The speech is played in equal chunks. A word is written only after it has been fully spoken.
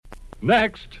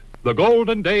Next, the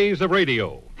golden days of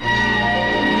radio.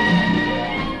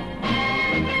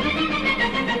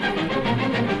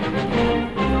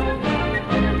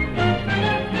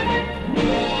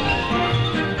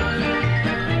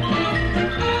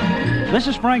 This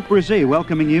is Frank Brzee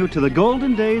welcoming you to the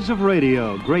golden days of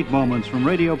radio. Great moments from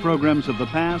radio programs of the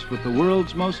past with the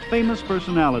world's most famous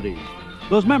personalities.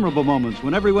 Those memorable moments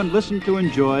when everyone listened to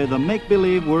enjoy the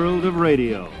make-believe world of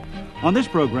radio. On this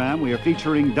program, we are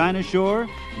featuring Dinah Shore,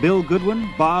 Bill Goodwin,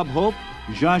 Bob Hope,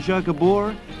 Zsa Zsa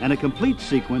Gabor, and a complete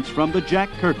sequence from The Jack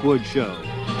Kirkwood Show.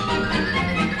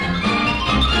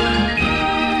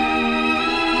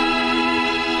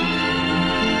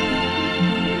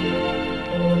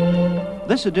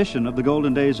 This edition of the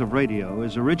Golden Days of Radio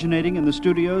is originating in the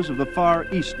studios of the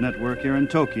Far East Network here in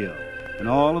Tokyo, and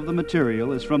all of the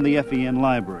material is from the FEN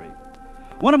Library.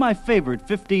 One of my favorite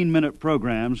 15-minute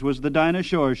programs was the Dinah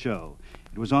Shore Show.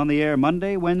 It was on the air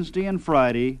Monday, Wednesday, and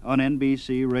Friday on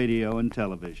NBC Radio and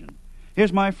Television.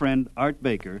 Here's my friend Art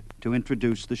Baker to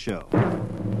introduce the show.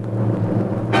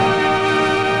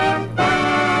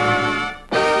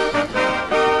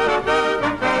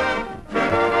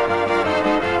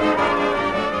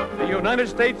 The United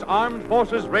States Armed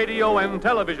Forces Radio and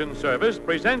Television Service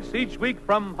presents each week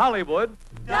from Hollywood...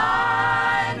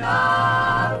 Dinah!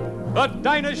 The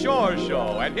Dinah Shore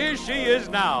Show. And here she is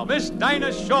now, Miss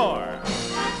Dinah Shore.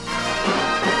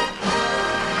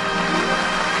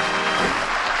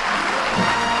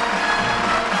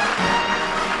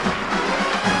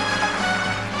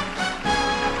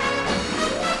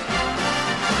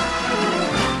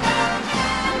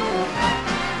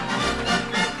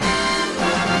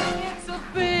 It's a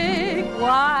big,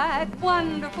 wide,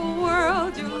 wonderful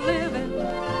world you live in.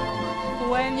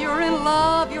 When you're in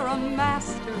love, you're a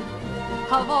master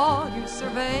of all you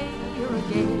survey. You're a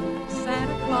gay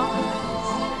Santa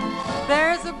Claus.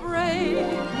 There's a brave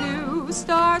new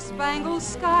star-spangled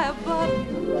sky above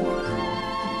you.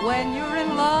 When you're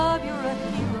in love, you're a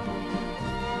hero,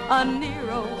 a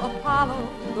Nero, Apollo,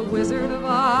 the Wizard of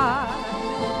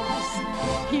Oz.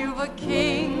 You've a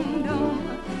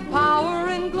kingdom, power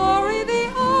and glory. The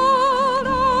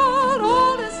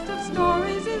oldest of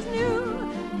stories is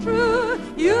new, true.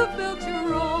 You've built your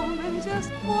Rome in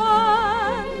just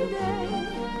one day.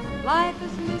 Life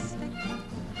is mystic,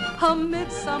 a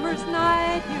midsummer's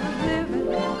night you live in,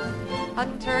 a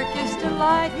Turkish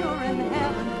delight, you're in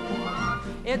heaven.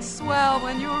 It's swell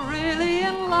when you're really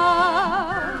in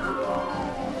love.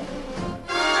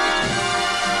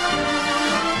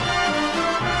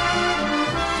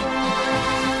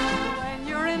 When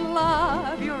you're in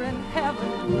love, you're in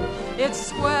heaven. It's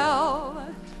swell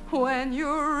when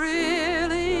you're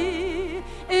really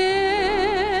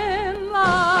in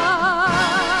love.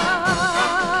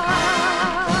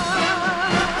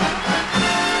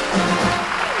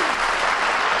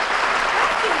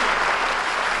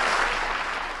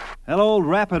 Hello,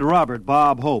 Rapid Robert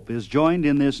Bob Hope is joined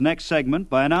in this next segment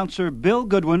by announcer Bill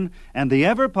Goodwin and the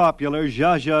ever-popular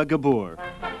Zsa Zsa Gabor.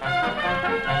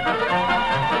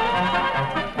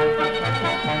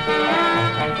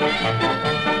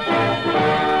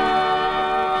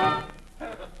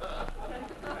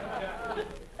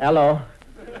 Hello.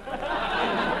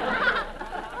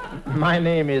 My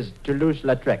name is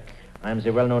Toulouse-Lautrec. I'm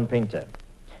the well-known painter.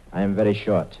 I am very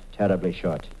short, terribly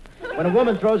short. When a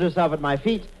woman throws herself at my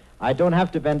feet, I don't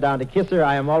have to bend down to kiss her.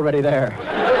 I am already there.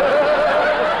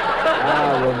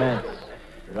 Ah, romance.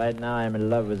 Right now I'm in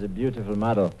love with a beautiful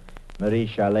model, Marie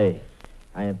Charlet.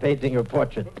 I am painting her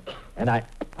portrait, and I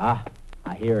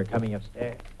hear her coming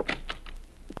upstairs.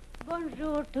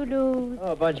 Bonjour, Toulouse.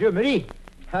 Oh, bonjour, Marie.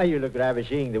 How you look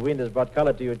ravishing. The wind has brought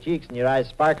color to your cheeks and your eyes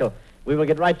sparkle. We will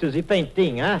get right to the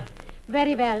painting, huh?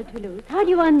 Very well, Toulouse. How do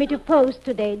you want me to pose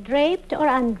today, draped or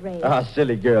undraped? Ah,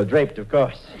 silly girl, draped, of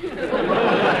course.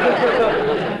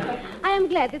 I am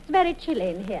glad. It's very chilly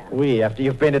in here. Oui, after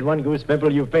you've painted one goose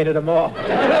pimple, you've painted them all.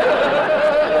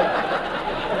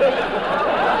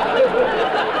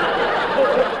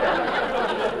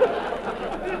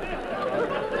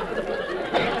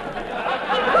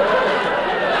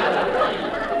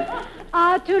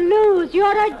 Toulouse,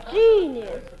 you're a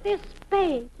genius. This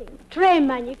painting, très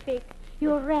magnifique.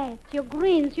 Your reds, your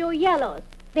greens, your yellows,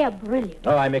 they are brilliant.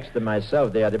 Oh, I mixed them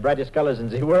myself. They are the brightest colors in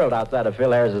the world outside of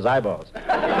Phil Harris's eyeballs.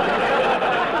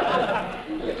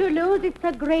 Toulouse, it's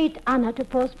a great honor to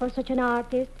pose for such an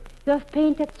artist. You have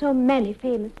painted so many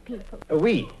famous people.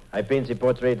 Oui, I paint the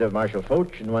portrait of Marshall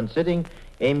Foch in one sitting,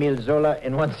 Emile Zola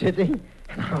in one sitting,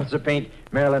 and I also paint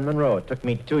Marilyn Monroe. It took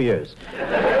me 2 years.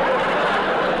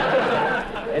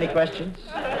 Any questions?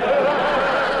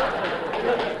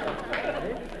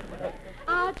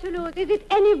 Toulouse, But is it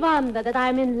any wonder that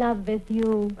I'm in love with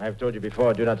you? I've told you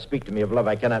before, do not speak to me of love.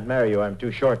 I cannot marry you. I'm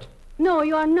too short. No,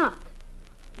 you are not.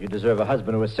 You deserve a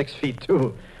husband who is 6 feet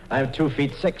 2. I'm 2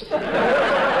 feet 6.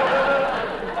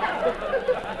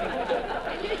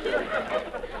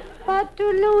 But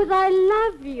Toulouse,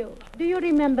 I love you. Do you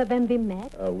remember when we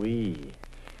met? Oui.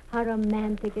 How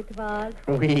romantic it was.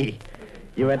 Oui.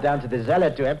 You went down to the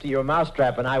Zealot to empty your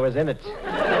mousetrap, and I was in it.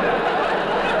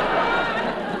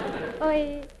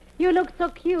 Oh, you look so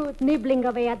cute, nibbling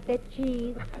away at that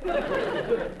cheese.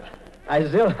 I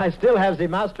still have the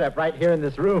mousetrap right here in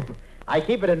this room. I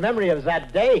keep it in memory of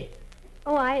that day.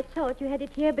 Oh, I thought you had it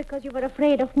here because you were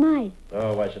afraid of mice.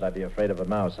 Oh, why should I be afraid of a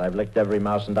mouse? I've licked every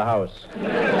mouse in the house.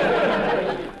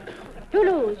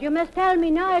 Toulouse, you must tell me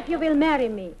now if you will marry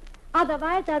me.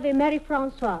 Otherwise, I will marry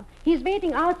Francois. He's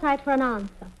waiting outside for an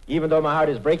answer. Even though my heart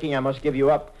is breaking, I must give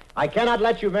you up. I cannot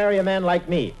let you marry a man like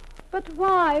me. But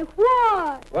why?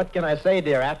 Why? What can I say,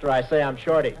 dear, after I say I'm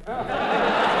shorty?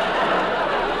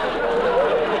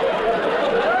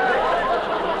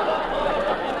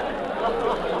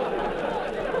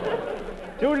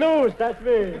 Toulouse, that's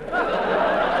me.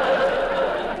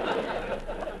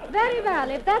 Very well,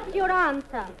 if that's your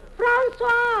answer.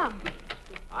 Francois!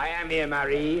 I am here,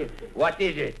 Marie. What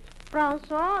is it?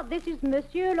 Francois, this is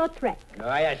Monsieur Lautrec.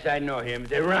 Oh, yes, I know him.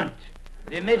 The runt.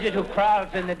 The midget who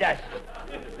crawls in the dust.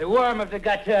 The worm of the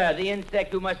gutter. The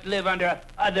insect who must live under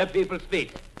other people's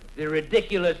feet. The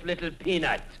ridiculous little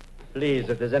peanut. Please,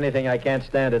 if there's anything I can't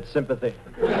stand, it's sympathy.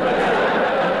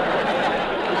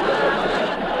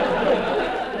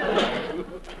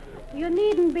 You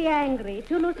needn't be angry.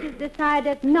 Toulouse has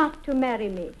decided not to marry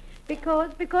me.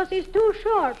 Because he's too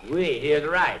short. Oui, he is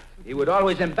right. He would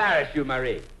always embarrass you,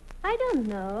 Marie. I don't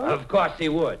know. Of course he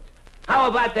would. How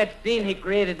about that scene he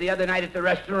created the other night at the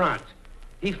restaurant?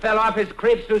 He fell off his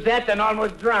crepe Suzette and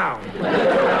almost drowned.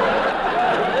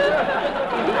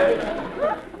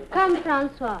 Come,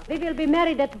 Francois. We will be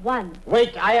married at 1.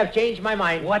 Wait, I have changed my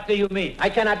mind. What do you mean? I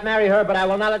cannot marry her, but I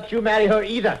will not let you marry her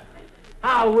either.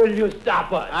 How will you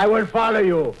stop us? I will follow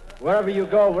you. Wherever you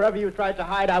go, wherever you try to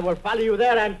hide, I will follow you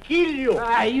there and kill you.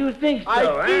 You think so?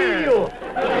 I kill you.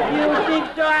 You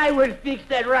think so? I will fix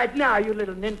that right now, you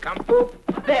little nincompoop.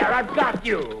 There, I've got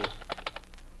you.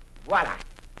 Voila.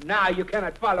 Now you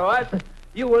cannot follow us.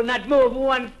 You will not move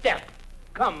one step.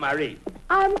 Come, Marie.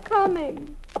 I'm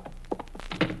coming.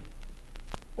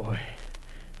 Boy,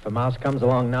 if a mouse comes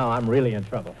along now, I'm really in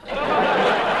trouble.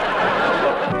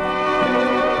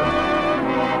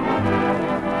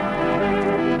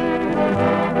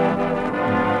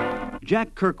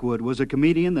 Jack Kirkwood was a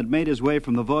comedian that made his way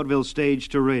from the vaudeville stage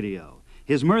to radio.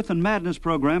 His Mirth and Madness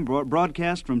program,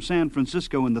 broadcast from San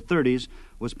Francisco in the 30s,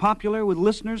 was popular with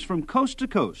listeners from coast to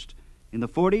coast. In the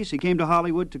 40s, he came to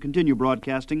Hollywood to continue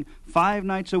broadcasting 5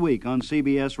 nights a week on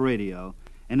CBS radio.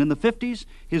 And in the 50s,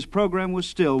 his program was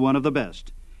still one of the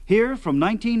best. Here, from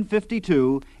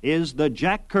 1952, is The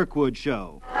Jack Kirkwood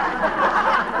Show.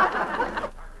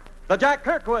 The Jack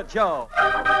Kirkwood Show.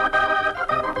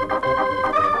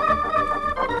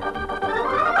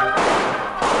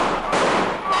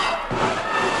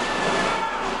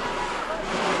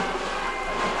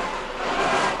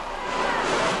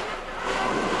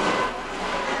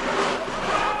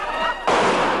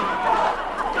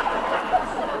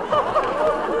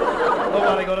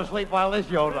 Nobody go to sleep while this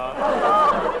show's on.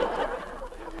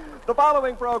 The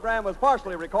following program was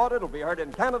partially recorded. It will be heard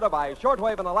in Canada by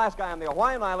shortwave in Alaska and the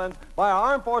Hawaiian Islands, by our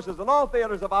armed forces in all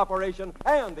theaters of operation,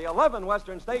 and the 11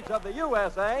 western states of the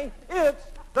USA. It's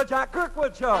The Jack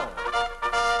Kirkwood Show.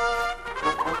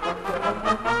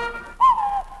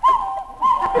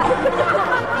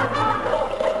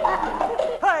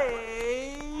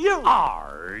 Hey, you!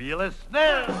 Are you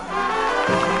listening?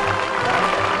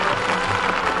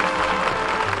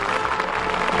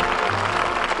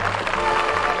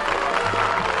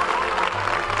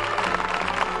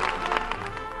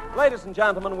 Ladies and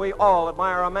gentlemen, we all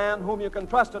admire a man whom you can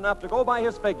trust enough to go by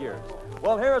his figures.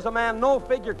 Well, here's a man no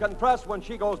figure can trust when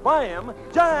she goes by him,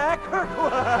 Jack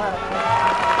Kirkwood.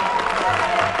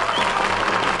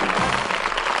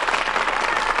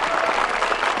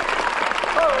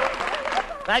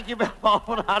 Thank you, Bill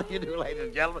Baldwin. How do you do, ladies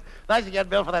and gentlemen? Thanks again,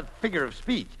 Bill, for that figure of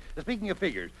speech. Speaking of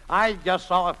figures, I just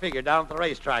saw a figure down at the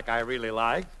racetrack I really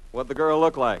liked. What'd the girl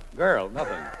look like? Girl,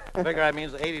 nothing. The figure I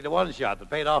mean's the 80-to-1 shot that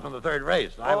paid off in the third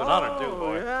race. I was honored, too,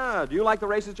 boy. Yeah. Do you like the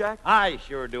races, Jack? I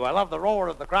sure do. I love the roar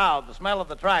of the crowd, the smell of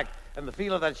the track, and the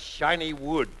feel of that shiny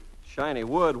wood. Shiny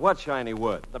wood? What shiny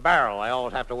wood? The barrel I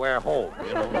always have to wear home,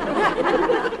 you know.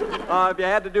 Have you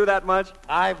had to do that much?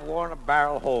 I've worn a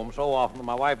barrel home so often that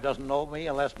my wife doesn't know me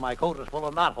unless my coat is full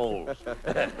of knot holes.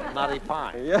 Knotty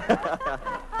pine. Yeah.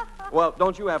 Well,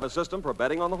 don't you have a system for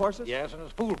betting on the horses? Yes, and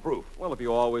it's foolproof. Well, if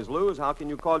you always lose, how can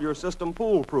you call your system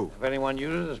foolproof? If anyone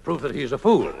uses it, it's proof that he's a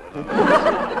fool.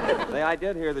 Say, I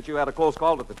did hear that you had a close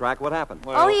call at the track. What happened?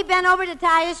 Well, he bent over to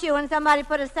tie his shoe, and somebody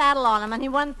put a saddle on him, and he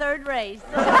won third race.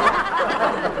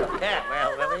 Yeah,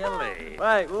 well, Lily.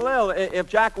 Right, Lil, if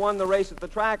Jack won the race at the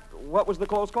track, what was the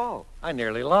close call? I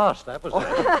nearly lost. That was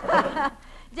it.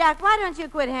 Jack, why don't you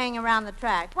quit hanging around the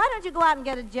track? Why don't you go out and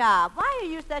get a job? Why are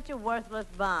you such a worthless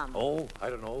bum? Oh, I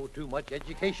don't know. Too much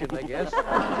education, I guess.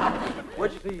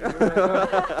 Where'd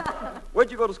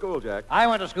you go to school, Jack? I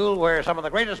went to school where some of the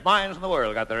greatest minds in the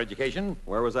world got their education.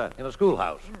 Where was that? In a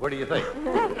schoolhouse. Where do you think?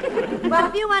 Well,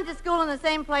 if you went to school in the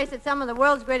same place that some of the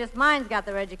world's greatest minds got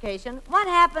their education, what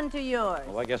happened to yours?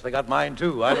 Well, I guess they got mine,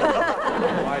 too. I don't know.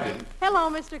 No, I didn't. Hello,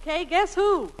 Mr. K. Guess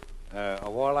who? A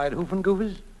wall-eyed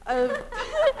hoofengoofers? A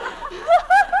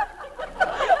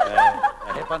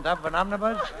hip on top of an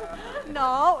omnibus?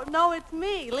 No, it's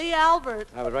me, Lee Albert.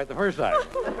 I was right the first time.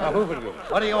 Hoofengoofers.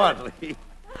 What do you want, Lee?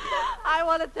 I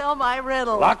want to tell my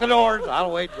riddle. Lock the doors. I'll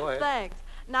wait. Go ahead. Thanks.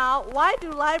 Now, why do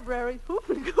libraries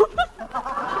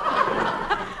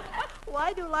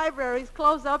Why do libraries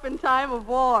close up in time of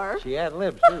war? She had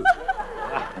lips, too.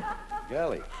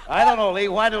 Golly. I don't know, Lee.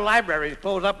 Why do libraries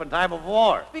close up in time of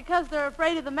war? Because they're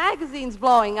afraid of the magazines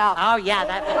blowing up. Oh, yeah,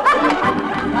 that...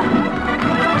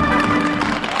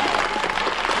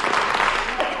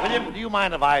 William, do you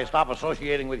mind if I stop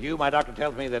associating with you? My doctor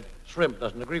tells me that shrimp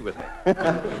doesn't agree with me.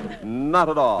 Not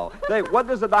at all. Say, what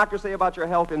does the doctor say about your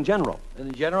health in general?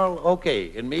 In general,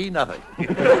 okay. In me, nothing.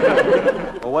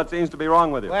 Well, what seems to be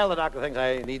wrong with you? Well, the doctor thinks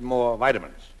I need more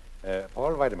vitamins.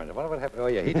 All vitamins. What happened? Oh,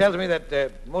 yeah. He tells me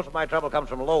that most of my trouble comes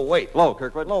from low weight. Low,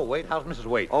 Kirkwood? Low weight? How's Mrs.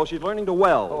 Weight? Oh, she's learning to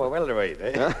weld. Oh, a welterweight,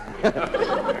 eh?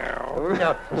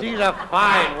 No, she's a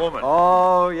fine woman.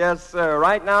 Oh, yes, sir.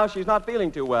 Right now, she's not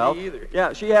feeling too well. Me either.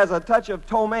 Yeah, she has a touch of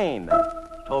ptomaine.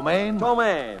 Ptomaine?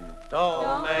 Ptomaine.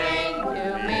 Ptomaine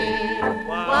to me.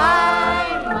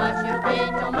 Why must you be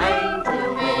ptomaine to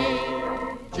me?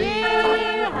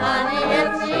 Gee, honey,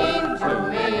 it seemed to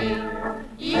me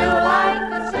you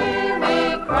like to see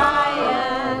me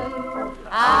crying.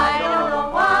 I don't know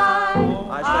why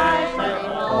I stay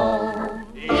home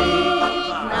each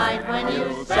night when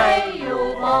you say you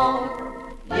won't.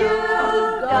 You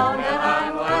don't, and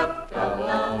I'm left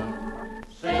alone,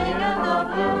 singing the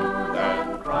blues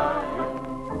and crying.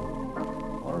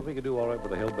 Or if we could do all right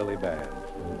with a hillbilly band.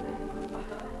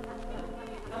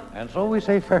 And so we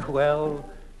say farewell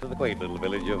to the quaint little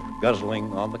village of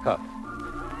Guzzling on the Cuff,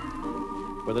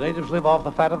 where the natives live off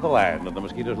the fat of the land and the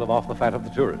mosquitoes live off the fat of the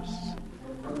tourists.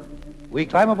 We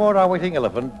climb aboard our waiting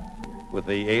elephant with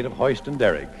the aid of Hoist and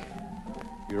Derrick.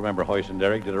 You remember Hoist and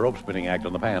Derrick did a rope spinning act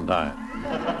on the Pan Time.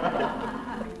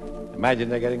 Imagine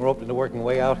they're getting roped into working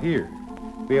way out here.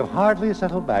 We have hardly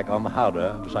settled back on the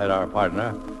howdah beside our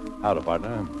partner,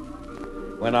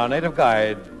 when our native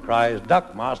guide cries,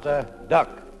 "Duck, master, duck."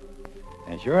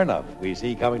 And sure enough, we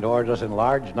see coming towards us in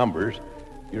large numbers.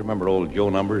 You remember old Joe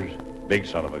Numbers? Big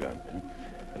son of a gun.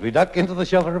 As we duck into the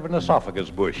shelter of an esophagus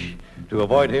bush. To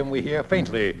avoid him, we hear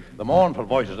faintly the mournful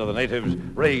voices of the natives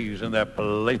raised in their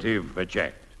plaintive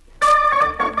chant.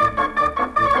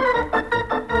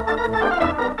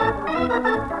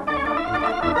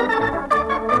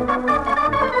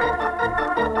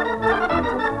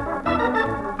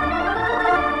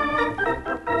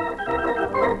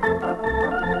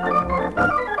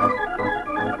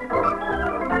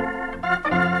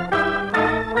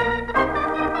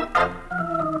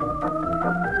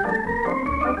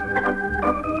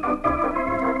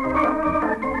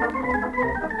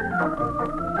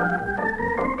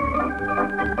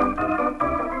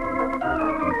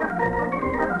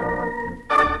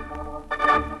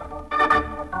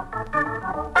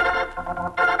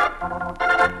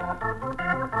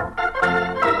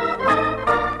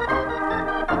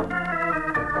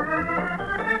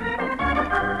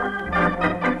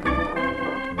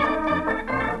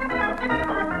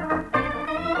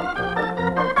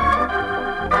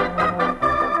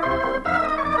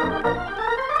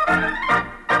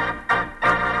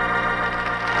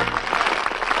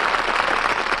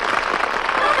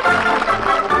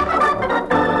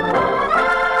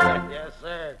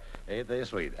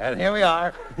 Sweet. And here we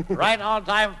are, right on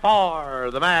time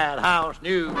for the Madhouse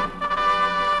News.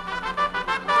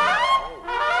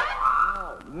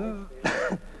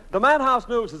 The Madhouse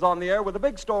News is on the air with a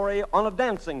big story on a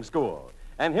dancing school.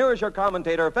 And here is your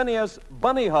commentator, Phineas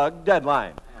Bunny Hug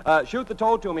Deadline. Shoot the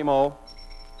toe to me, Mo.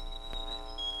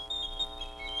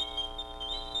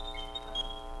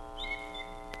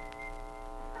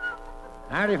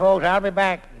 Howdy, folks. I'll be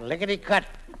back. Lickety-cut.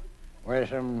 With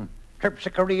some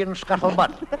terpsichorean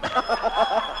scuttlebutt.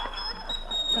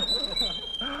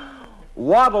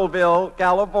 Waddleville,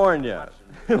 California.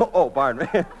 Oh, pardon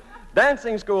me.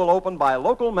 Dancing school opened by a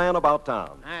local man about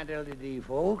town. Hi, diddly-dee,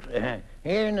 folks.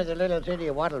 Here in the little city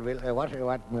of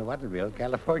Waddleville,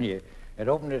 California, it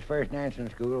opened its first dancing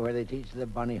school where they teach the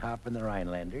bunny hop and the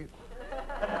Rhinelander.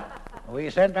 We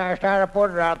sent our star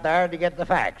reporter out there to get the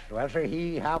facts. Well, sir,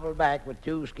 he hobbled back with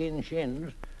 2 skin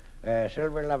shins, a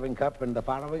silver loving cup, and the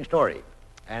following story.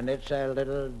 And it's a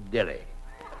little dilly.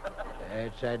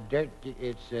 It's a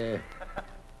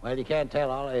well, you can't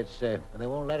tell all. They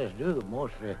won't let us do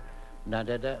most. No,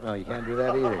 you can't do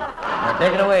that either. Now,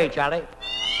 take it away, Charlie.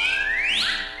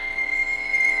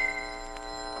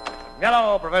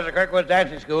 Hello, Professor Kirkwood's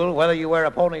dancing school. Whether you wear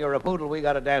a pony or a poodle, we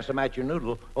got to dance to match your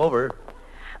noodle. Over.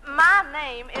 My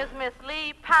name is Miss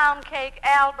Lee Poundcake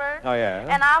Albert. Oh,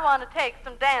 yeah? And I want to take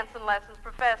some dancing lessons,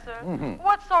 Professor. Mm-hmm.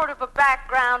 What sort of a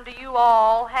background do you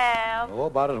all have? Oh,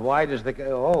 about as wide as the...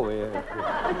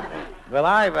 Well,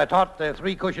 I've taught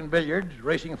 3-cushion billiards,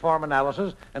 racing form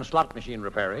analysis, and slot machine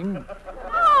repairing.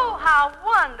 Oh, how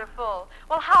wonderful.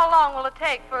 Well, how long will it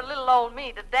take for little old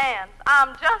me to dance?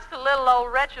 I'm just a little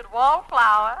old wretched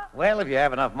wallflower. Well, if you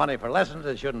have enough money for lessons,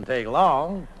 it shouldn't take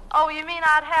long. Oh, you mean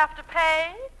I'd have to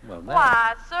pay? Well, now...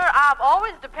 Why, sir, I've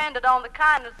always depended on the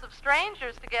kindness of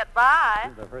strangers to get by.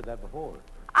 I've heard that before.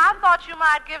 I thought you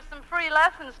might give some free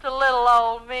lessons to little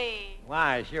old me.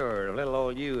 Why, sure. Little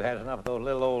old you has enough of those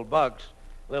little old bucks.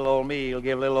 Little old me will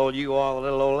give little old you all the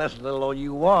little old lessons little old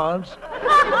you wants.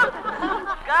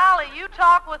 Golly, you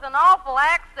talk with an awful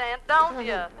accent, don't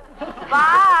you?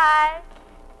 Bye.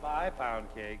 Bye, pound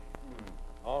cake.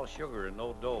 All sugar and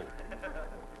no dough.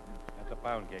 That's a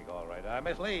pound cake, all right.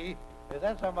 Miss Lee, is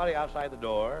that somebody outside the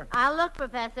door? I'll look,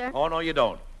 Professor. Oh, no, you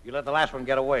don't. You let the last one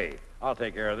get away. I'll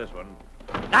take care of this one.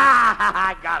 Ah,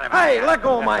 I got him. Hey, let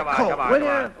go of my come coat, on, will come you?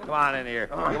 on. Come on in here.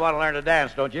 You want to learn to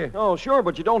dance, don't you? Oh, sure,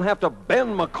 but you don't have to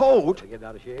bend my coat. Get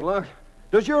out of shape? Look,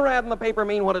 does your ad in the paper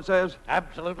mean what it says?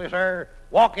 Absolutely, sir.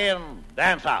 Walk in,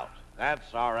 dance out.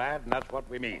 That's our ad, and that's what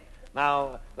we mean.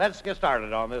 Now, let's get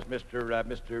started on this, Mr.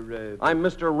 I'm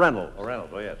Mr. Reynolds. Oh,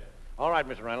 Reynolds, oh, yes. All right,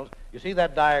 Mr. Reynolds. You see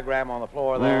that diagram on the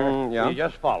floor there? Yeah. You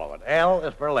just follow it. L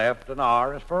is for left, and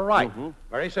R is for right. Mm-hmm.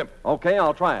 Very simple. Okay,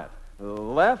 I'll try it.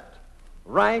 Left,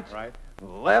 right, Right,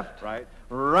 left, right.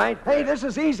 right. Hey, this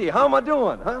is easy. How am I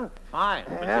doing, huh? Fine.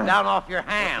 Put you down off your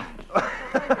hands.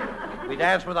 We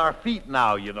dance with our feet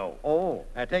now, you know. Oh.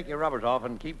 Now, take your rubbers off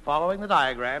and keep following the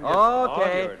diagram. Just Okay. all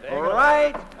yours. Take it away.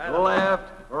 Right,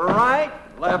 left, right,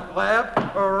 left,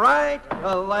 right,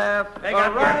 left, Take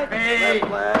up your right, feet.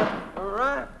 left,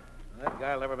 right. That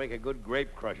guy'll never make a good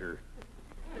grape crusher.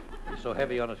 He's so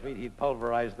heavy on his feet, he'd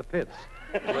pulverize the pits.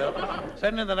 Well,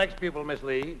 send in the next pupil, Miss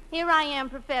Lee. Here I am,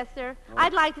 Professor.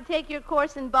 I'd like to take your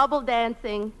course in bubble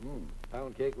dancing.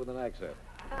 Pound cake with an accent.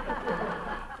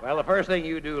 Well, the first thing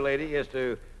you do, lady, is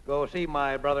to go see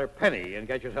my brother Penny and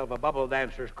get yourself a bubble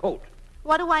dancer's coat.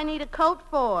 What do I need a coat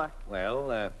for?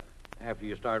 Well, after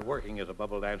you start working as a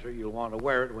bubble dancer, you'll want to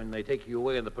wear it when they take you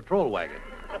away in the patrol wagon.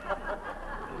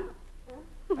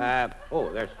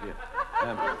 There's...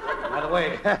 by the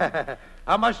way,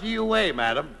 how much do you weigh,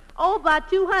 madam? Oh, about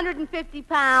 250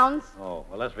 pounds. Oh,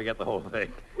 well, let's forget the whole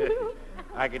thing.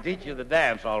 I can teach you the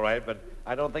dance, all right, but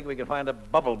I don't think we can find a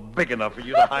bubble big enough for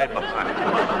you to hide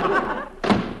behind.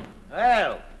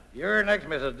 Well, you're next,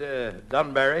 Mrs.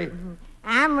 Dunbarry.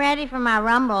 I'm ready for my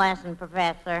rumble lesson,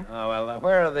 Professor. Oh, well,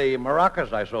 where are the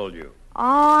maracas I sold you?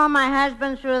 Oh, my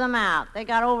husband threw them out. They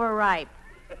got overripe.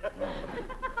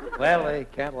 Well, they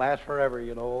can't last forever,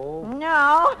 you know.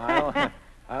 No.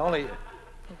 I only...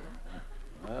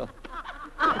 Well...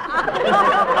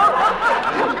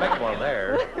 I didn't expect one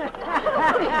there.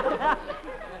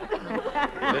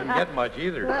 Didn't get much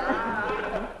either.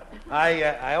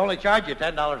 I only charge you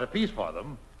 $10 a piece for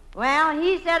them. Well,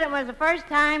 he said it was the first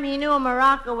time he knew a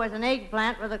maraca was an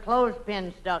eggplant with a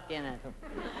clothespin stuck in it.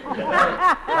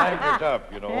 Times are tough,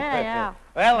 you know. Yeah.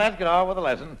 Well, let's get on with the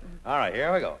lesson. All right,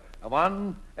 here we go. A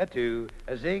 1, a 2,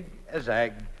 a zig, a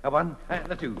zag, a 1,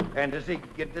 and a 2, and a zig,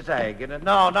 and a zag, and a...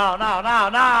 No! What am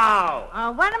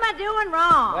I doing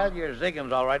wrong? Well, your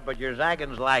zigging's all right, but your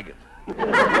zagging's lagging.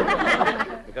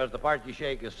 Because the part you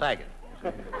shake is sagging.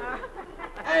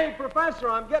 Hey, Professor,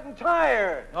 I'm getting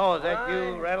tired. Oh, is that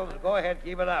you, Reynolds? Go ahead,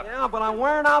 keep it up. Yeah, but I'm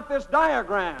wearing out this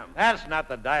diagram. That's not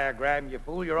the diagram, you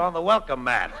fool. You're on the welcome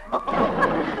mat.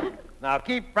 Now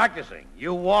keep practicing.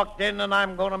 You walked in, and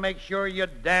I'm going to make sure you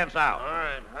dance out. All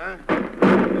right, huh?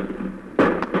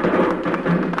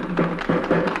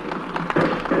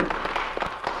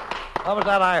 What was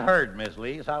that I heard, Miss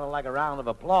Lee? It sounded like a round of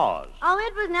applause. Oh,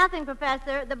 it was nothing,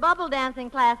 Professor. The bubble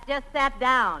dancing class just sat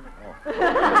down.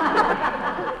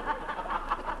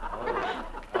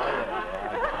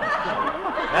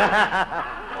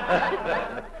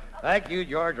 Thank you,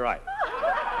 George Wright.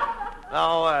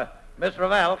 Now, Miss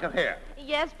Ravel, come here.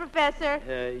 Yes, Professor.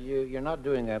 You're not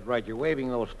doing that right. You're waving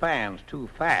those fans too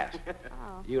fast.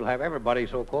 Oh. You'll have everybody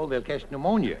so cold they'll catch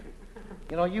pneumonia.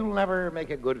 You know, you'll never make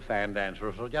a good fan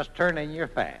dancer, so just turn in your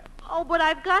fan. Oh, but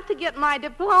I've got to get my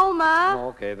diploma.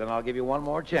 Okay, then I'll give you one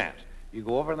more chance. You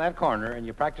go over in that corner and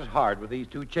you practice hard with these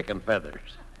 2 chicken feathers.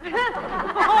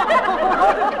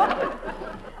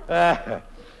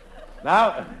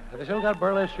 Now, have they still got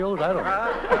burlesque shows? I don't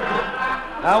know.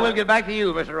 Now we'll get back to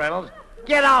you, Mr. Reynolds.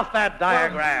 Get off that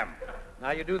diagram.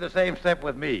 Now you do the same step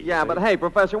with me. Yeah, but hey,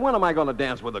 Professor, when am I going to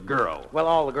dance with a girl? Well,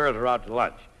 all the girls are out to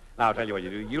lunch. Now, I'll tell you what you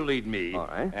do. You lead me. All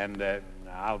right. And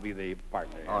I'll be the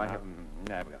partner. All right.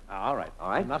 There we go. All right.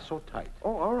 All right. Not so tight.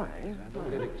 Oh, all right.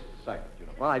 Don't get excited, you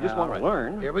know. Well, I just want to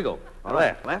learn. Here we go. All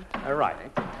right. Left. Right.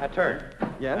 Turn.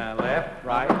 Yes. Left,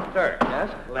 right, turn.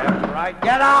 Yes. Left, right.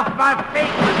 Get off my feet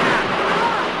with that!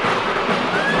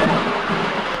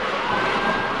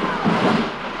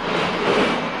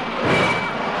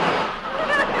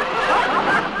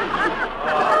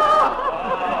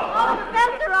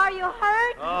 Professor, are you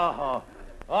hurt?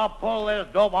 Oh, pull this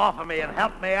dope off of me and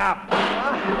help me up.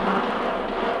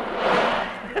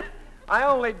 I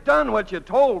only done what you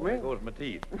told me. There goes my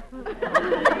teeth.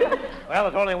 Well,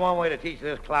 there's only one way to teach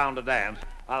this clown to dance.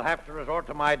 I'll have to resort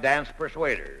to my dance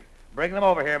persuaders. Bring them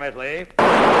over here, Miss Lee.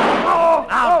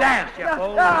 Now dance, you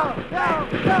fool.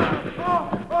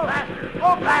 Blaster.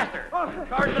 Blaster.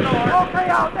 Towards the door. Okay,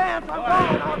 I'll dance. I'm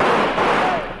going.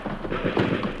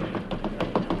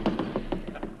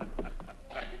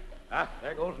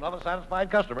 There goes another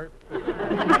satisfied customer.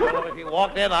 Well, if he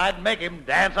walked in, I'd make him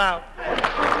dance out.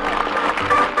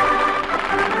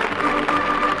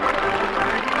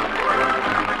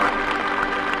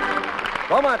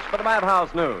 So much for the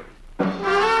Madhouse News.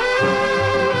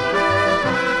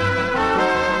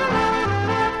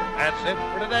 That's it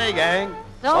for today, gang.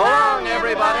 So long,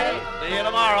 everybody. See you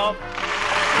tomorrow.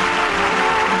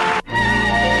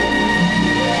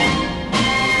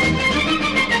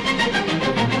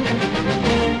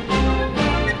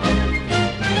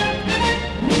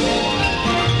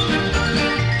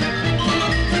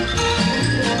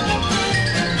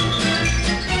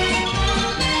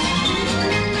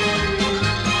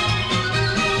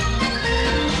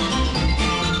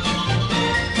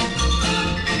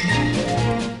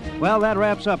 Well, that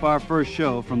wraps up our first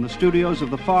show from the studios of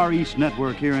the Far East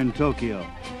Network here in Tokyo.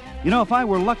 You know, if I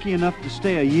were lucky enough to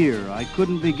stay a year, I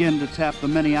couldn't begin to tap the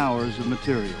many hours of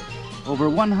material. Over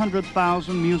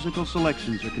 100,000 musical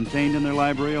selections are contained in their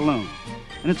library alone.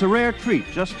 And it's a rare treat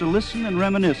just to listen and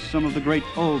reminisce some of the great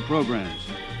old programs.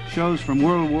 Shows from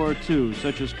World War II,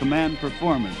 such as Command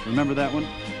Performance, remember that one?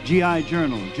 G.I.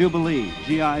 Journal, Jubilee,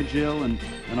 G.I. Jill, and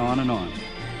on and on.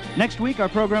 Next week, our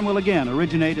program will again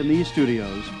originate in these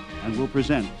studios, and we'll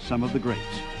present some of the greats.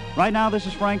 Right now, this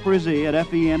is Frank Brizzi at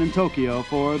FEN in Tokyo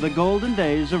for the Golden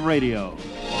Days of Radio.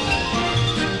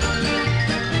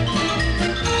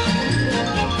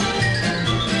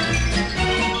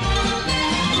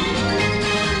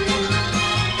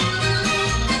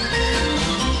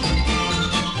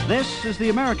 This is the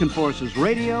American Forces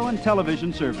Radio and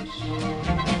Television Service.